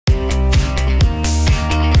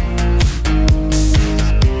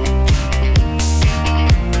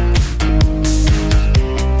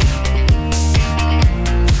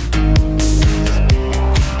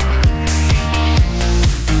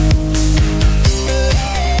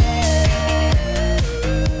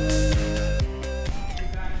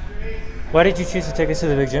Why did you choose to take us to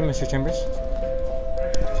the big gym, Mr. Chambers?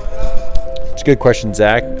 It's a good question,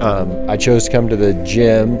 Zach. I chose to come to the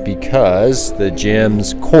gym because the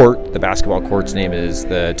gym's court, the basketball court's name is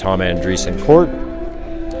the Tom Andreessen Court.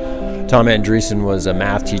 Tom Andreessen was a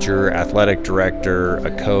math teacher, athletic director,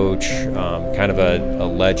 a coach, kind of a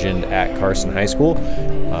legend at Carson High School.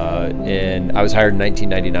 And I was hired in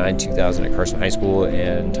 1999, 2000 at Carson High School,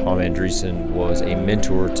 and Tom Andreessen was a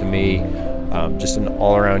mentor to me, just an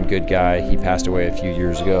all-around good guy. He passed away a few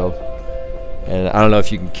years ago. And I don't know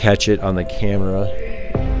if you can catch it on the camera,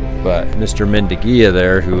 but Mr. Mendeguia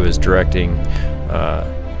there, who is directing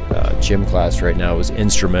gym class right now, was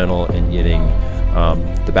instrumental in getting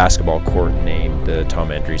the basketball court named the Tom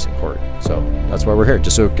Andreessen Court. So that's why we're here,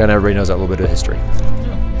 just so kind of everybody knows that little bit of history.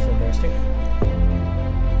 Yeah, that's interesting.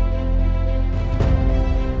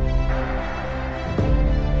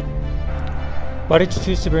 Why did you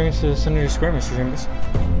choose to bring us to Senator Square, Mr. Chambers?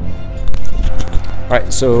 All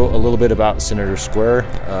right, so a little bit about Senator Square,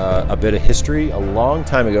 a bit of history. A long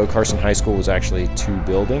time ago, Carson High School was actually two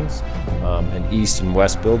buildings, an east and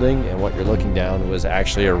west building, and what you're looking down was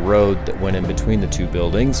actually a road that went in between the two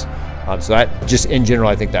buildings. So that, just in general,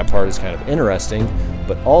 I think that part is kind of interesting,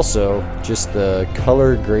 but also just the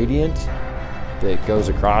color gradient that goes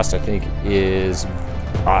across, I think, is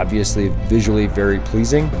obviously visually very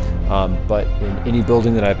pleasing. But in any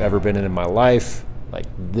building that I've ever been in my life, like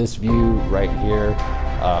this view right here,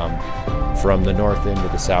 from the north end to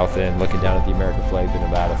the south end, looking down at the American flag, the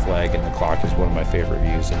Nevada flag, and the clock is one of my favorite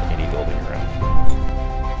views in any building around.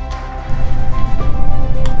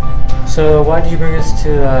 So why did you bring us to,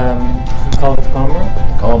 you call it the Calm Room?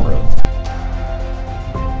 Calm Room.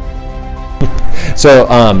 So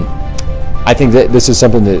I think that this is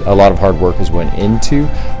something that a lot of hard work has went into,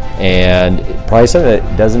 and probably something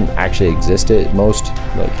that doesn't actually exist at most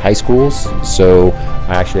like high schools. So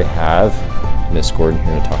I actually have Miss Gordon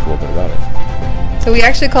here to talk a little bit about it. So we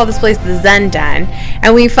actually call this place the Zen Den,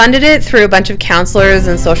 and we funded it through a bunch of counselors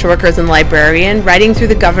and social workers and librarian writing through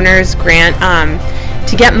the governor's grant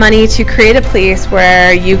to get money to create a place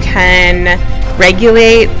where you can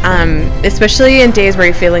regulate, especially in days where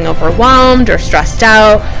you're feeling overwhelmed or stressed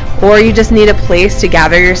out, or you just need a place to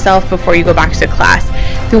gather yourself before you go back to class.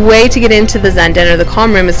 The way to get into the Zen Den or the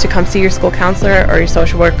Calm Room is to come see your school counselor or your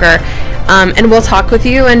social worker, and we'll talk with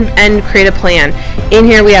you and create a plan. In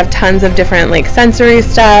here we have tons of different like sensory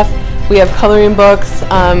stuff, we have coloring books,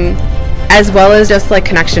 as well as just like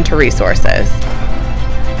connection to resources.